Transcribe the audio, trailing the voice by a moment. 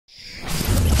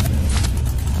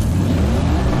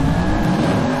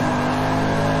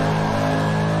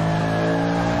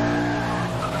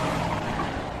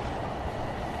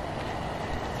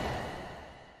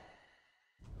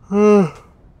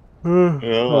Oh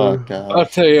I'll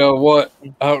gosh. tell you what,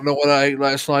 I don't know what I ate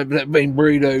last night, but that bean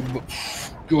burrito, but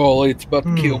golly, it's about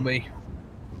to kill me.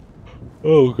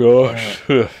 Oh gosh.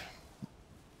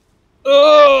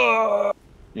 Oh!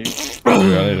 You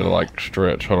Yeah, I need to like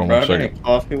stretch. Hold on one brought any second.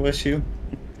 coffee with you?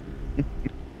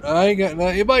 I ain't got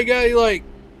nothing. Anybody got any, like,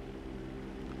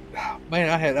 man,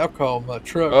 I had alcohol in my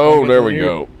truck. Oh, there we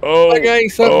go. Oh, I got any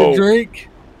something to drink?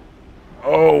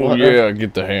 Oh, What? yeah,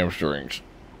 get the hamstrings.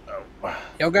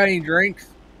 Y'all got any drinks?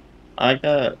 I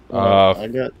got.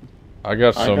 I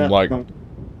got some like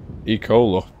E.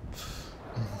 Cola.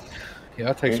 Yeah,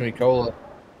 I'll take some E. Cola.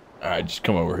 All right, just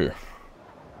come over here.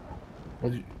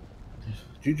 Did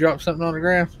you drop something on the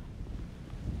ground?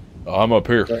 Oh, I'm up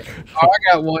here. Oh, I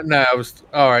got one now.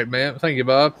 All right, man. Thank you,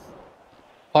 Bob.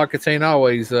 Pockets ain't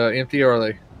always empty, are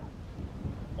they?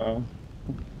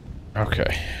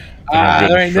 Okay.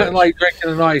 There ain't nothing like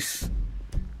drinking a nice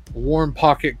warm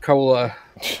pocket cola.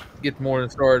 Get the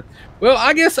morning started. Well,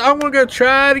 I guess I'm gonna go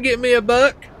try to get me a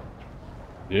buck.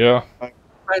 Yeah. I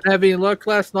didn't have any luck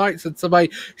last night since somebody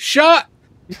shot.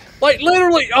 Like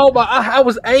literally, oh my! I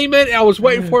was aiming. I was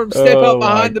waiting for him to step out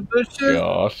behind the bushes.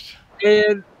 Gosh.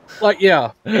 And like,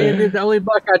 yeah. And then the only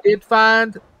buck I did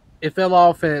find, it fell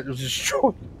off and it was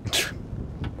destroyed.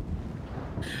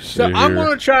 So I'm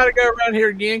gonna try to go around here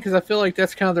again because I feel like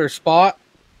that's kind of their spot.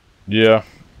 Yeah.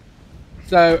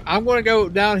 So I'm gonna go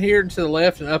down here and to the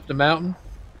left and up the mountain.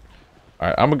 All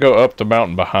right, I'm gonna go up the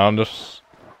mountain behind us.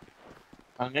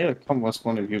 I need to come with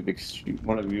one of you because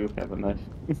one of you have a knife.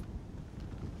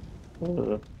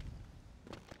 All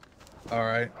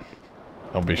right.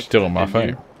 Don't be stealing my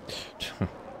fame.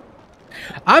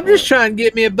 I'm just trying to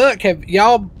get me a buck. Have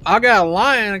y'all? I got a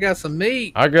lion. I got some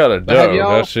meat. I got a doe.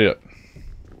 That's it.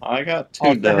 I got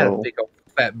two That had a doe. big old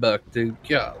fat buck, dude.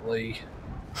 Golly.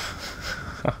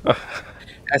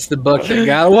 That's the buck that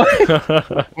got away.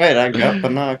 Wait, I got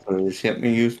binoculars. Let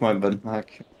me use my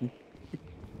binoculars.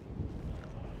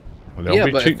 Well, yeah,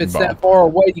 but if it's that far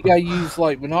away, you gotta use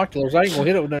like binoculars. I ain't gonna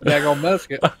hit it with that daggone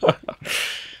musket.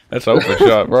 That's open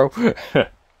shot, bro.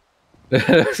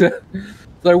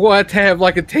 So we'll have to have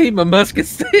like a team of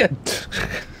muskets then.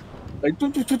 Like,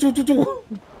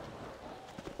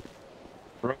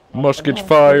 muskets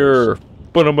fire.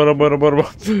 I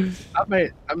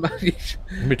made, Let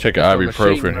me take an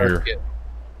ibuprofen here.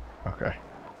 Okay.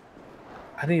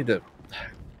 I need to.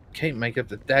 Can't make up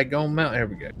the daggone mountain. Here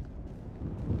we go.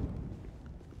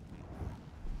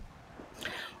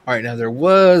 All right, now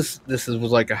this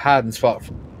was like a hiding spot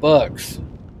for bucks.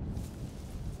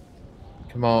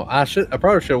 Come on, I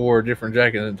probably should have wore a different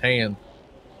jacket than tan.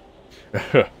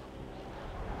 Yeah,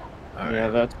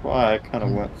 that's why I kind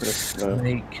of went this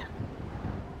Sneak.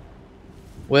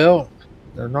 Well,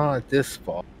 they're not at this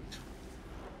spot,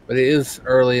 but it is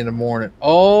early in the morning.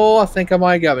 Oh, I think I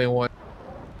might got me one.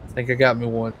 I think I got me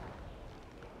one.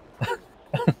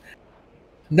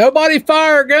 Nobody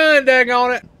fire a gun,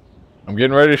 daggone it. I'm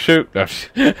getting ready to shoot.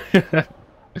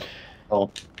 Oh,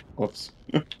 whoops.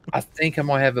 I think I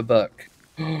might have a buck.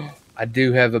 I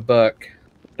do have a buck.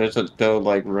 There's a doe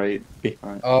like right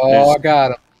behind. Oh, I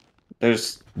got him.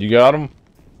 You got him?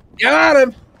 Got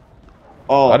him.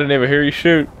 Oh, I didn't even hear you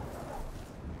shoot.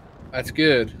 That's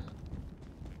good.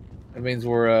 That means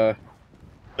we're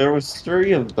there was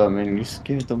 3 of them, and you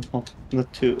scared them all, the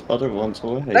 2 other ones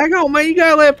away. daggone, man, you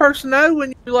gotta let a person know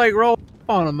when you like roll up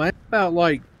on them, man. About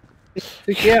like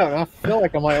stick you out. I feel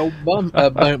like I'm like old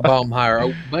Baumheier,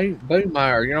 old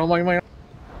Boomheier. You know what I mean?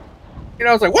 You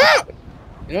know, I was like, what?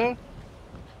 Yeah.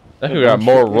 They got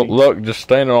more luck just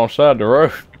standing on the side of the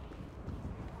road.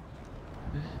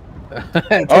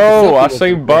 Oh, I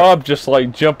seen Bob just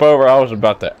like jump over. I was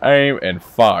about to aim and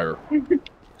fire.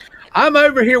 I'm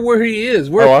over here where he is.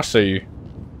 Oh, I see you.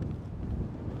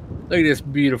 Look at this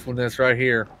beautifulness right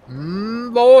here.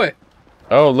 Boy.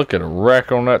 Oh, look at a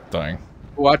rack on that thing.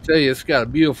 Well, I tell you, it's got a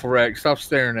beautiful rack. Stop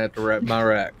staring at the rack, my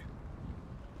rack.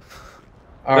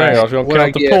 All right, I was going to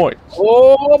count the points.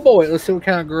 Oh, boy. Let's see what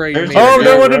kind of grade. Oh,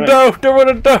 there went a doe. There went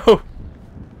a doe.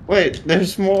 Wait,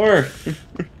 there's more.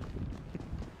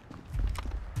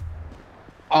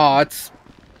 Oh, it's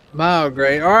mild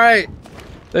grade. All right.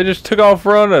 They just took off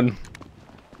running.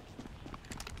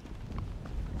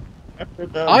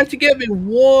 I like to get me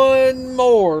one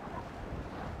more.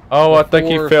 Oh, I think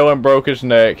he fell and broke his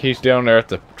neck. He's down there at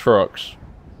the trucks.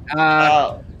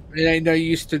 It ain't no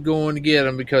use to going to get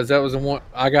him because that was the one.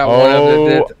 I got one of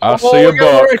them. I see a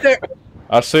buck. Right there.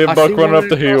 I see a buck running up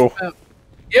the hill.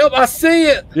 Yep, I see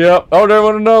it. Yep. Oh, there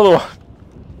went another one.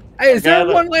 Hey, is there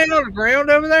one laying on the ground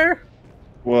over there?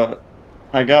 What?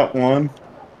 I got one.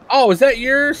 Oh, is that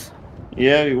yours?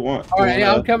 Yeah, you want. All right,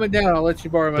 yeah, I'm coming down. I'll let you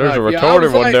borrow my There's knife. a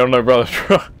retarded one down there by the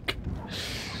truck.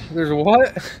 There's a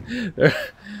what?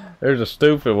 There's a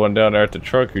stupid one down there at the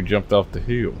truck who jumped off the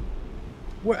hill.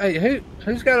 Hey,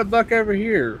 who's got a buck over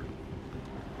here?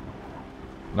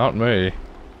 Not me.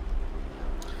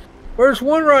 There's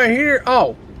one right here.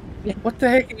 Oh, what the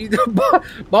heck are you doing,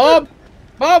 Bob?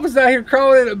 Bob was out here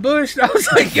crawling in a bush. And I was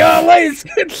like, golly, it's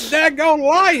that daggone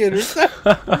lion or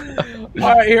something.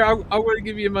 All right, here, I'm going to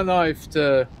give you my knife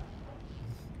to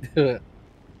do it.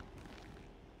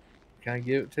 Can I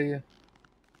give it to you?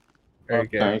 There you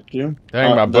go. Thank you.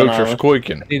 Dang, my boots are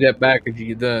squeaking. I need that back if you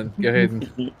get done. Go ahead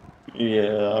and.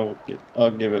 Yeah,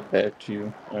 I'll give it back to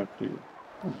you after you're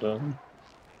done.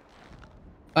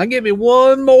 I give me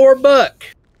one more buck.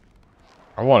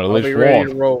 I want at least be ready one.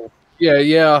 to roll.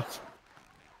 Yeah.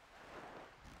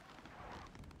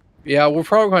 Yeah, we're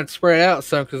probably going to spread out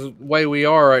some because the way we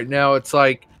are right now, it's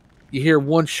like you hear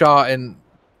one shot and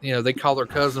they call their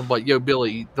cousin like, "Yo,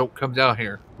 Billy, don't come down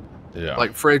here." Yeah.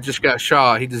 Like Fred just got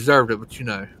shot. He deserved it, but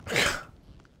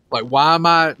like, why am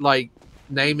I like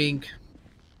naming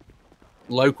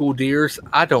local deers?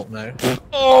 I don't know.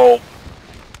 Oh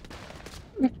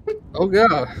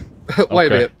God! Wait a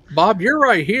minute, Bob, you're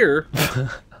right here. Who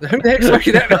the heck's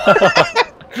making that?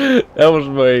 That was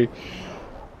me.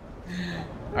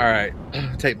 All right,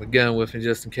 take my gun with me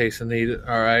just in case I need it.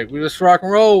 All right, we just rock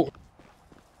and roll.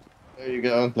 There you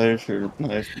go. There's your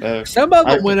nice bag. Some of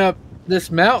them went up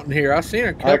this mountain here. I seen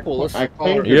a couple.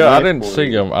 Yeah, I didn't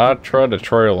see them. I tried to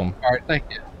trail them. All right, thank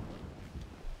you.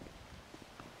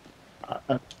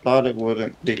 I thought it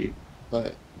wouldn't be, but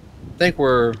I think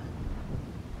we're.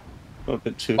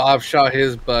 Bob shot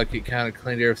his buck. It kind of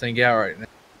cleaned everything out right now.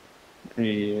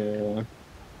 Yeah.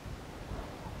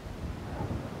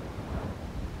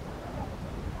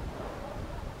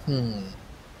 I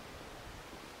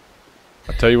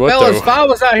tell you what, Fellas, though. if I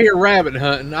was out here rabbit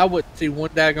hunting, I wouldn't see one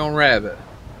daggone rabbit.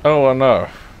 Oh, I know.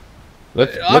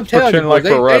 Let's pretend you, like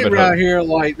we're rabbit hunting. Out here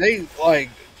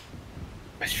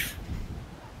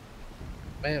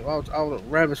man, all the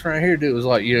rabbits around here do is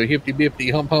like, hippity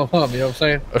bippity hum hum hum. You know what I'm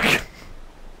saying? Okay.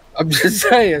 I'm just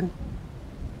saying.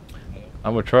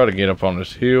 I'm gonna try to get up on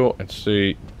this hill and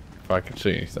see if I can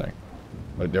see anything.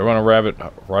 But they're running a rabbit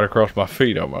right across my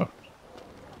feet almost.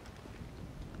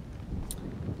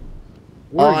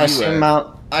 I see a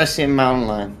mountain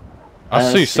lion.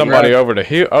 I see somebody over the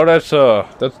hill. Oh, that's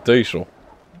Diesel.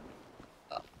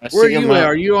 Where are you at?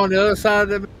 Are you on the other side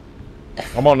of the?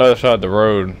 I'm on the other side of the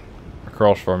road,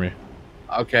 across from you.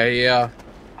 Okay, yeah.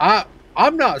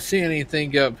 I'm not seeing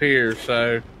anything up here,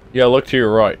 so. Yeah, look to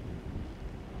your right.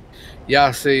 Yeah,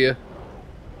 I see you.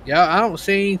 Yeah, I don't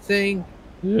see anything.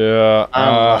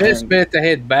 Yeah. Best bet to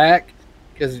head back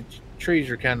because the trees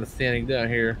are kind of thinning down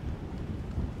here.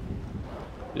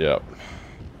 Yep.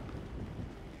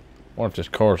 What if this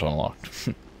car's unlocked?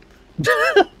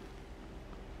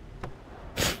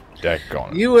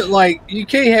 Daggone it. You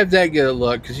can't have that good of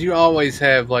luck because you always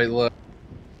have luck.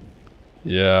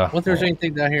 Yeah. What if there's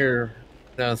anything down here,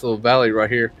 down this little valley right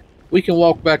here? We can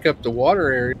walk back up the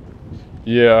water area.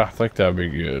 Yeah, I think that'd be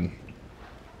good.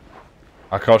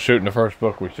 I call shooting the first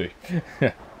buck we see.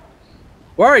 We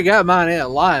already got mine in a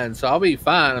lion, so I'll be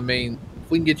fine. I mean, if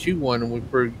we can get you one,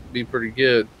 we'd be pretty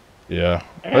good. Yeah.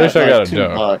 At least I got a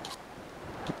duck.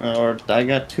 Or I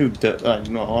got two ducks.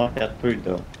 No, I got three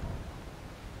ducks.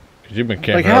 Because you've been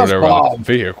camping over there with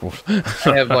vehicles. I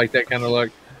have that kind of luck.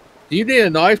 Do you need a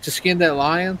knife to skin that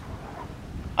lion?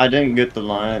 I didn't get the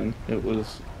lion. It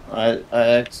was... I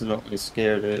accidentally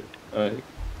scared it.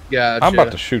 Gotcha. I'm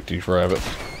about to shoot these rabbits.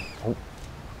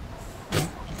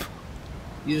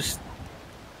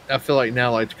 I feel like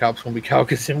now the cops gonna be called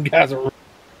because them guys are.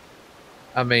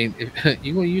 I mean,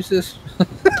 you gonna use this?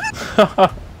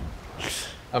 Oh,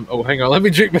 hang on. Let me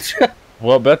drink my.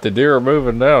 Well, I bet the deer are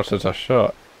moving now since I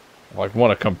shot. One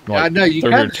to come. I know you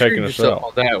through kind here of taking us out.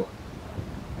 on that one.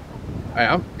 All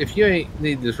right, if you ain't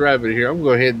need this rabbit here, I'm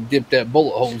gonna go ahead and dip that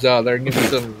bullet holes out there and give me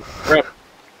some.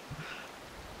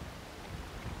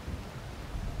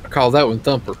 I call that one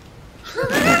Thumper.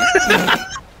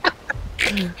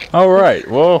 All right.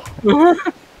 Well,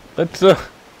 let's.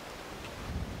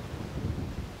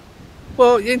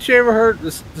 Well, ain't you ever heard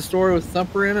the story with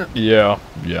Thumper in it? Yeah.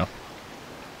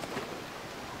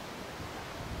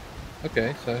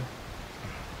 Okay, so.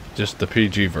 Just the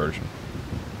PG version.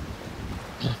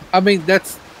 I mean,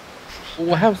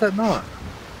 well, how's that not?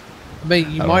 I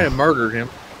mean, you might have murdered him.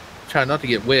 Try not to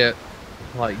get wet.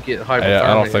 Get hypothermia.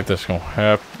 Yeah, I don't think that's going to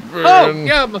happen. Oh,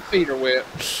 yeah, my feet are wet.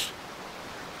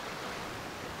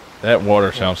 That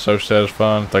water sounds so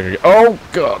satisfying. Oh,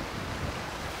 God.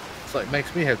 It's like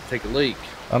makes me have to take a leak.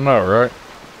 I know, right?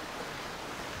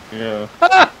 Yeah.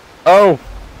 Oh!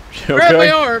 You Grab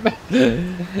my okay? arm!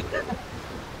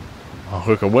 I'll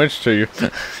hook a winch to you.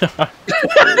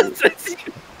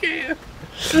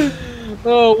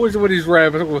 Oh, which one of these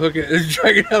rabbits will hook it and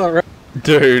drag it down the road?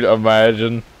 Dude,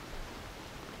 imagine.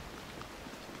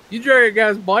 You drag a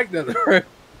guy's bike down the road.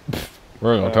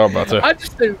 We're gonna talk about that. I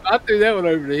threw that one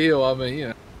over the hill. I mean, you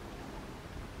know.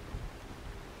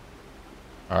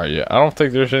 Alright, yeah. I don't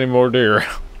think there's any more deer.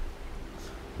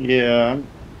 Yeah.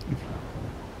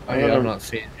 I'm not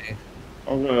seeing any.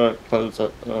 I'm gonna close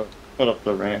up, put up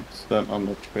the ramps then on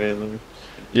the trailer.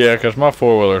 Yeah, because my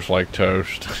four-wheeler's like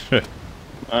toast. Well,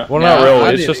 No, not really. I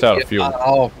It's didn't just out of get fuel. mine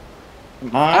off.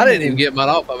 Mine, I didn't even get mine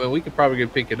off. I mean, we could probably go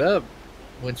pick it up,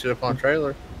 winch it up on a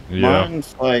trailer. Yeah.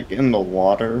 Mine's like in the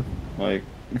water. Like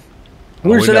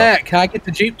Where's we it know. at? Can I get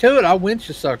the Jeep to it? I'll winch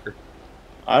the sucker.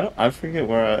 I forget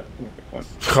where I went.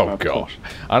 Oh, gosh.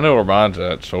 I know where mine's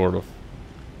at, sort of.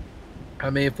 I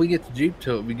mean, if we get the Jeep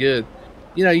to it, it'd be good.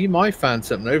 You know, you might find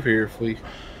something over here if we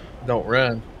don't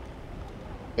run.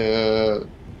 Go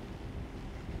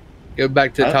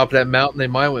back to the top of that mountain. They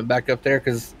might have went back up there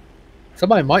because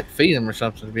somebody might feed them or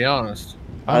something, to be honest.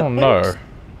 I don't know.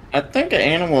 I think an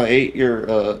animal ate your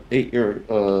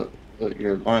line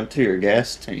to your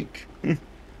gas tank.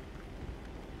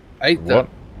 Ate the... What?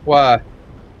 Why?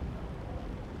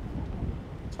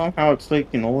 Somehow it's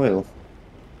leaking oil.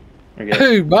 I guess.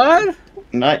 Who, mine?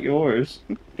 Not yours.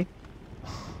 What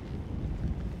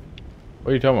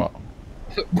are you talking about?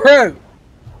 Bro,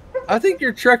 I think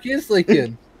your truck is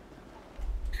leaking.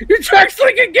 Your truck's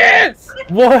leaking gas!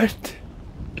 What?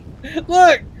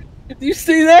 Look! Do you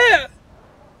see that?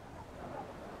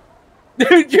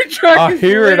 Dude, your truck I is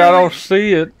hear it. I literally- don't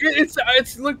see it.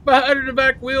 It's look behind under the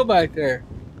back wheel back there.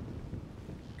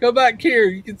 Go back here.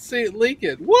 You can see it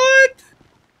leaking. What?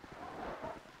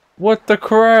 What the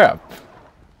crap?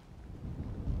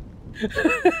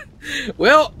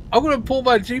 Well, I'm gonna pull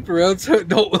my Jeep around so it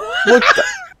don't. What the?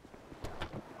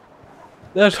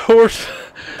 That's horse.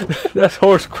 That's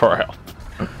horse crap.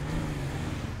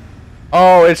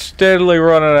 Oh, it's steadily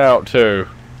running out too.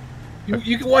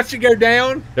 You can watch it go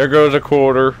down. There goes a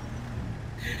quarter.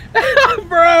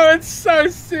 Bro, it's so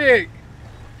sick.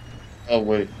 Oh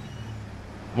wait.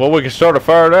 Well, we can start a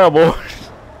fire now, boys.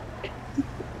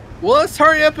 Well, let's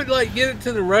hurry up and like get it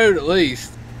to the road at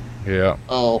least. Yeah.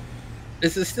 Oh.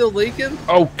 Is it still leaking?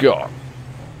 Oh God.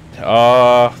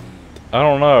 I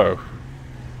don't know.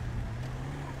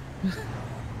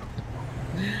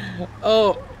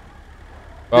 Oh.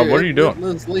 Bob, Dude, what are you doing?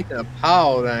 It's leaking a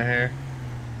pile down here.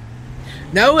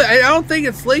 No, I don't think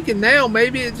it's leaking now.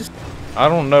 Maybe it just I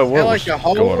don't know what had was like a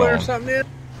hole going or on. something in it.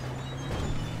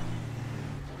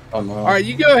 Oh no. All right,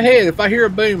 you go ahead. If I hear a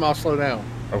boom, I'll slow down.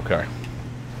 Okay.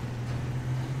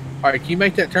 All right, can you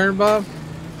make that turn, Bob?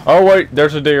 Oh wait,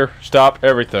 there's a deer. Stop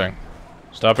everything.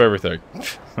 Stop everything.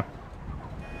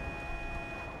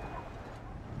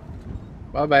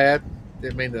 My bad.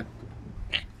 Didn't mean to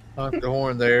honk the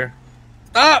horn there.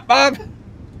 Stop, Bob!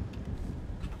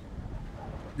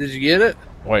 Did you get it?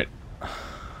 Wait.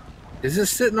 Is this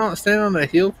standing on the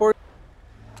hill for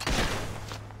you?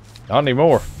 Not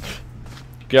anymore.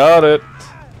 Got it.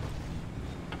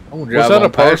 I'm gonna Was drive that on a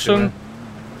past you, person? man.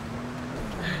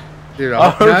 Dude, I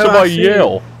heard no, somebody seen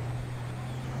yell. it.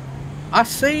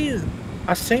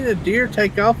 I seen a deer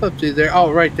take off up to there.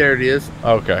 Oh, right there it is.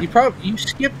 Okay. You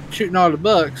skipped shooting all the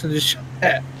bucks and just shot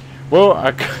that. Well,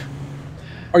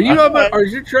 Are you or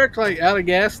is your truck like out of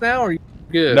gas now? Or are you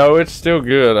good? no, it's still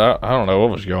good. I don't know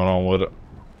what was going on with it.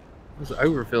 It's an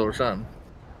overfill or something.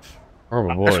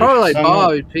 Probably. It's probably like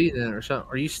Someone- Bob peed in it or something.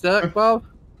 Are you stuck, Bob?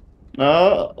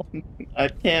 No, I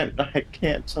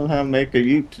can't somehow make a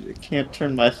U. Can't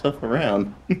turn myself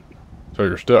around. So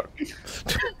you're stuck.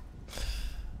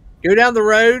 Go down the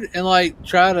road and like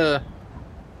try to.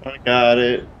 I got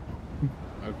it.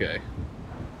 Okay.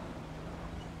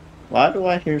 Why do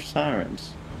I hear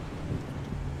sirens?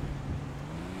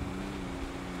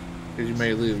 Because you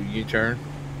made a little U-turn.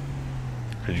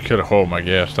 You could have hauled my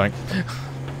gas tank.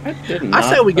 I did I not.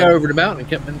 say we go over the mountain and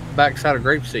come in the backside of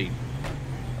Grapeseed.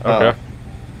 Okay.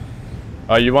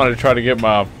 You wanted to try to get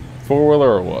my four-wheeler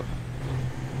or what?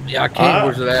 Yeah, I can't.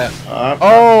 Where's it at?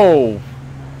 Oh!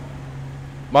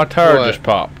 My tire What? just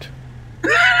popped.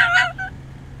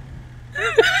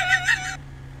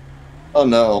 Oh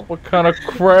no. What kind of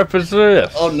crap is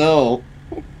this? Oh no.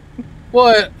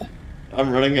 What?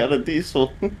 I'm running out of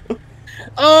diesel.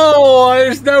 Oh,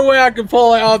 there's no way I can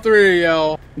pull out all three of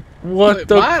y'all. What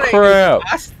the Mine ain't- crap?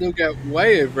 I still got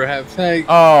way over half tank.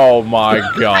 Oh my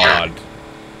God.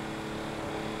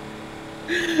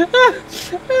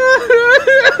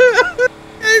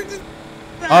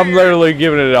 I'm literally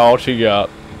giving it all she got.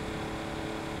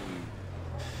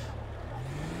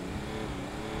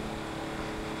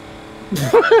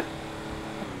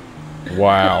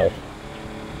 Wow.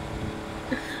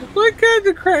 What kind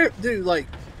of crap, dude? Like,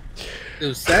 it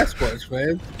was Sasquatch,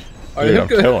 man. All right, Dude, I'm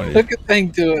telling you. hook a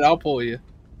thing to it. I'll pull you.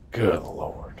 Good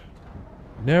Lord.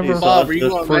 Never Bob, are you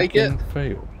gonna make it?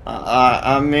 failed.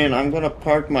 I mean, I'm gonna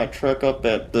park my truck up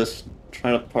at this.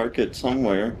 Try to park it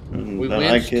somewhere, and We then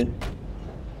I winched? can.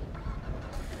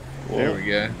 There we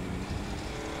go.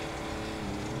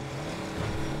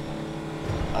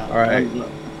 All right.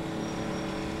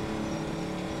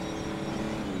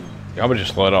 I'm gonna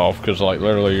just let off because, like,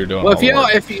 literally, you're doing. Well, all the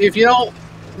work. if you don't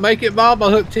make it, Bob,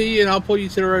 I'll hook to you and I'll pull you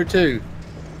to the road too.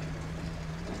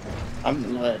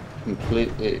 I'm not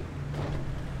completely.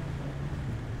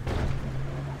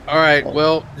 All right.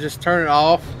 Well, just turn it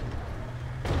off,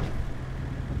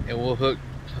 and we'll hook.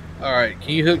 All right. Can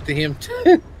you hook to him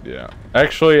too? Yeah.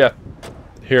 Actually,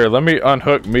 here, let me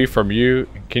unhook me from you.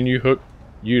 Can you hook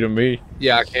you to me?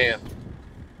 Yeah, I can.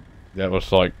 That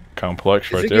was like complex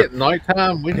Is right it there. getting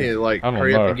nighttime? We need to like I don't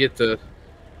hurry up know. and get to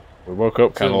We woke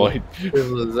up kind of late.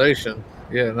 civilization.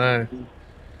 Yeah, no.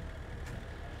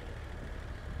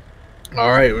 All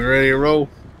right, we ready to roll?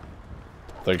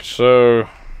 Think so.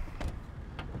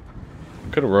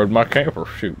 Could have rode my camper.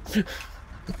 Shoot.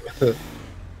 All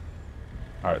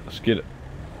right, let's get it.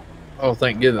 Oh,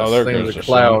 thank goodness! Oh, there Thing goes was a the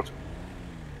cloud.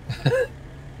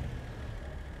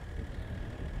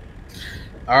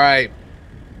 All right.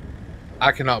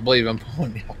 I cannot believe I'm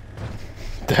pulling you.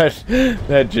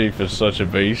 That Jeep is such a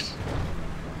beast.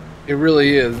 It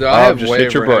really is. I I'll have just way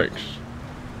hit your overhead. brakes.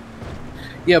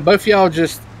 Yeah, both of y'all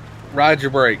just ride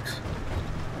your brakes.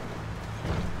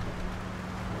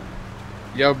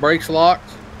 You have brakes locked?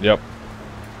 Yep.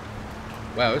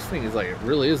 Wow, this thing is like, it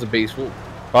really is a beast.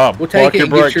 Bob, We'll take lock it your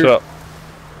and get brakes your- up.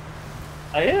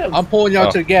 I am. I'm pulling y'all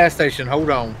Oh. to the gas station. Hold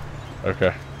on.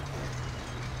 Okay.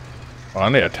 Well, I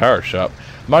need a tire shop.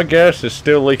 My gas is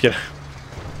still leaking.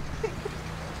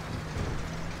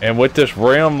 And with this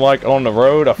rim like on the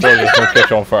road, I feel like it's gonna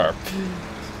catch on fire.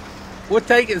 We'll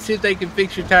take it and see if they can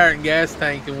fix your tire and gas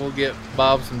tank, and we'll get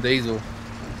Bob some diesel.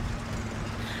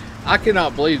 I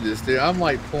cannot believe this, dude. I'm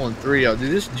like pulling three out.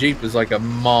 Dude, this Jeep is like a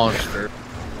monster.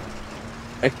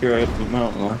 Accurate the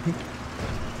mountain line.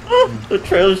 Oh, the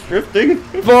trailer's drifting.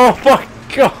 Oh my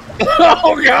god!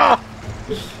 Oh, God!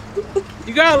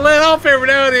 You gotta let off every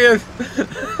now and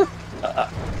then.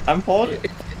 I'm holding.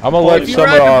 I'm gonna Well, let if you some of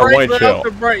ride the our brake, wind let off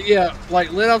chill. the brake. Yeah,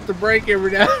 like let off the brake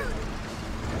every now.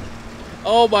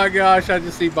 Oh my gosh! I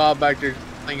just see Bob back there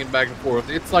thinking back and forth.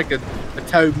 It's like a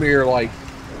tow mirror, like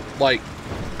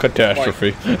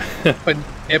Catastrophe. an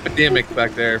epidemic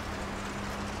back there.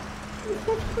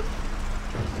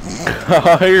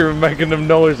 I hear him making them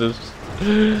noises.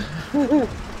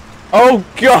 Oh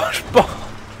gosh, Bob!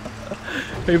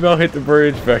 He about hit the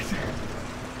bridge back there.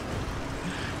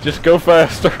 Just go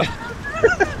faster.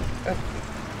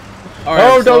 All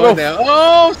right, Oh, don't slow go- it down.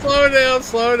 Oh, slow down,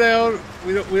 slow down.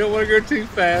 We don't want to go too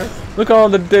fast. Look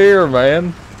on the deer,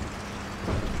 man.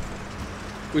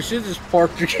 We should just park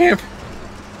your camper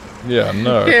Yeah,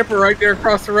 no. right there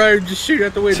across the road. Just shoot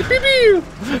out the window. Pew pew.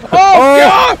 Oh, Oh.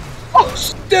 God! Oh,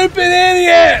 stupid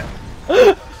idiot!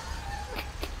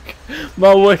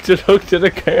 My witch is hooked to the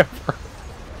camper.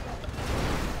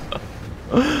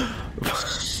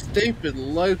 Stupid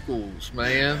locals,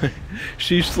 man.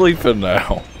 She's sleeping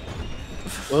now.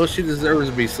 Well, she deserves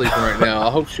to be sleeping right now.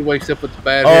 I hope she wakes up with the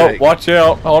bad Oh, headache. watch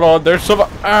out. Hold on. There's some.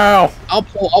 Ow. I'll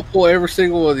pull every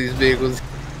single one of these vehicles.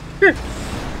 Oh,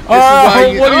 why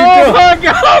you- what are you oh doing? my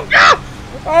God! Oh God!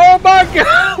 Oh my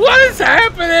God! What is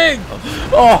happening?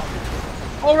 Oh,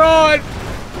 Hold on!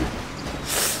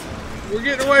 We're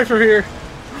getting away from here.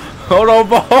 hold on.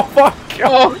 Oh, my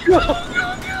God. Oh God!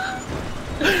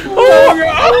 Oh, Oh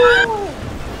God!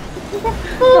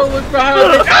 Don't look behind me.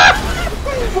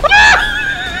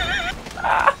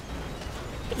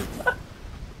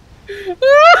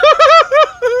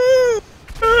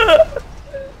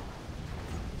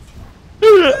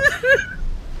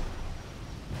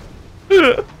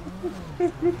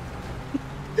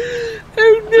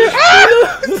 Oh no!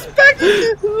 Ah!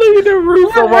 Look at the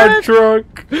roof of my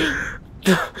truck.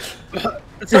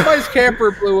 Somebody's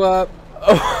camper blew up.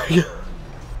 Oh, my God.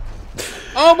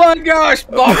 Oh my gosh,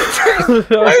 Bob!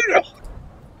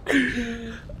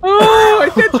 Oh, I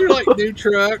thought you're like new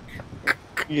truck.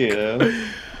 Yeah.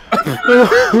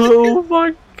 Oh,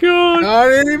 my God.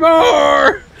 Not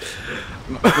anymore.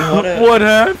 What? What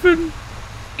happened?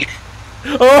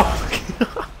 Oh,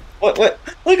 What?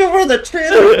 Look at where the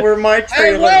trailer, where my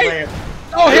trailer wait! lands.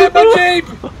 Oh, hit my Jeep!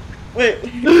 Wait,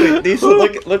 Diesel,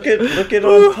 look at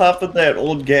on top of that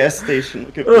old gas station.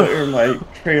 Look at where my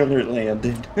trailer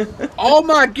landed. Oh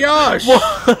my gosh!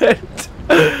 What?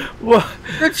 What?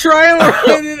 The trailer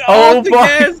landed Oh on the my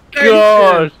gas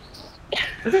gosh!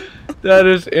 station! That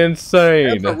is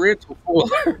insane. That's a rental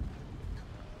spoiler.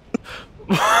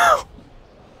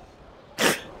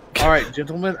 Alright,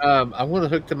 gentlemen, I'm going to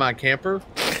hook to my camper.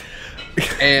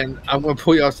 And I'm going to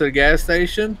pull y'all to the gas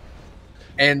station.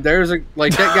 And there's that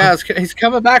guy's, he's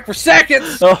coming back for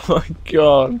seconds! Oh my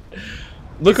god.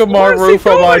 Look at my roof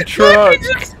on my truck.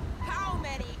 How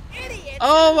many idiots?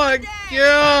 Oh my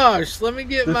gosh! Let me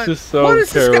get This my. is so what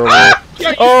is terrible. This guy? Ah!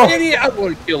 You Oh. idiot! I'm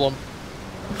going to kill him.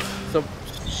 Some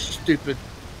stupid,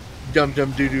 dumb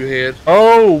doo-doo head.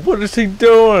 Oh, what is he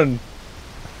doing?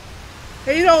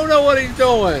 He don't know what he's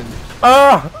doing.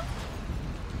 Ah!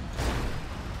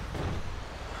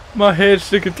 My head's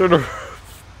sticking through the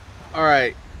roof. All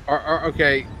right.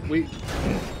 Okay. We.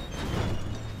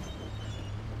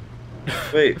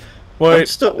 Wait,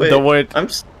 Wait, wait, the wind.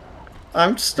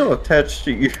 I'm still attached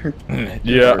to your.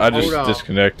 Yeah, I just Hold on.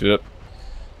 disconnected it.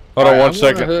 Hold All on right, one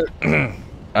second. hook-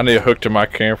 I need a hook to my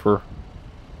camper.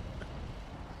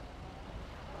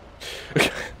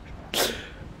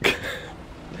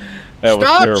 That was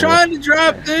Stop terrible. trying to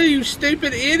drive through, you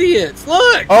stupid idiots!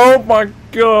 Look. Oh my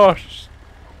gosh!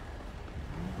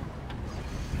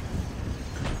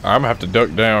 I'm gonna have to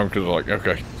duck down because, like,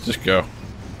 okay, just go.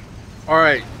 All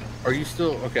right. Are you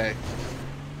still okay?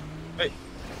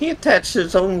 He attached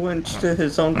his own winch to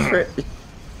his own trailer.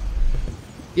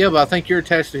 Yeah, but I think you're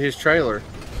attached to his trailer.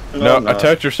 No,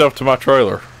 attach yourself to my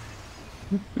trailer.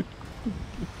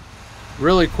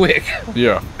 Really quick.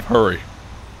 Yeah, hurry.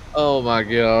 Oh my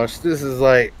gosh, this is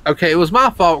like okay. It was my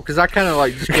fault because I kind of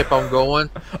like just kept on going.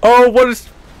 Oh, what is?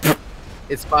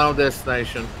 It's Final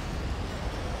Destination.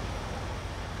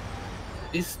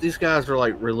 These guys are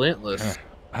like relentless.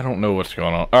 I don't know what's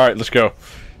going on. All right, let's go.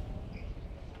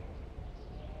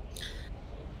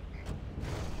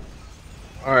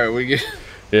 All right, we get.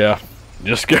 Yeah,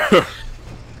 just go.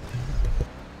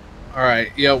 All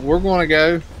right, yeah, we're gonna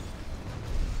go.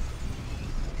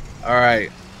 All right.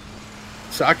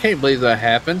 So I can't believe that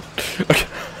happened.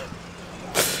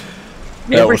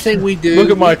 Everything we do, Look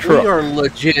at my truck. We are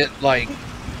legit like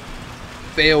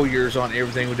failures on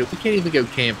everything we do. We can't even go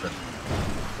camping.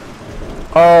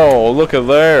 Oh, look at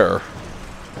there.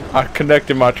 I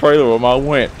connected my trailer with my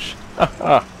winch.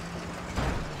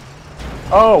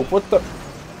 Oh, what the?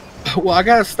 Well, I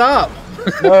gotta stop.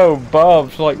 No,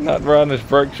 Bob's like not riding his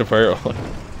brakes apparently.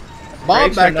 Bob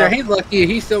Brakes back are there, not- he's lucky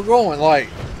he's still going. Like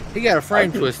he got a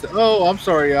frame twisted. Oh, I'm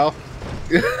sorry, y'all.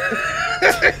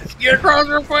 Get across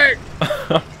real quick.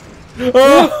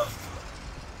 Oh.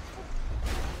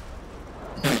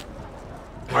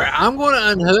 All right, I'm going to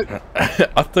unhook.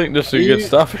 I think this is a good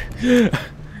stopping.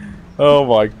 Oh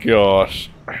my gosh.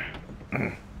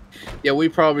 Yeah, we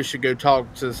probably should go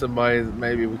talk to somebody that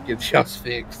maybe we get y'all's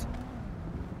fixed.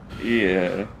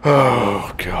 Yeah.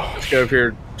 Oh gosh. Go up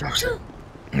here.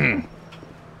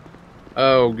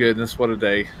 Oh goodness, what a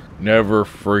day. Never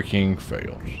freaking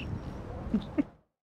fails.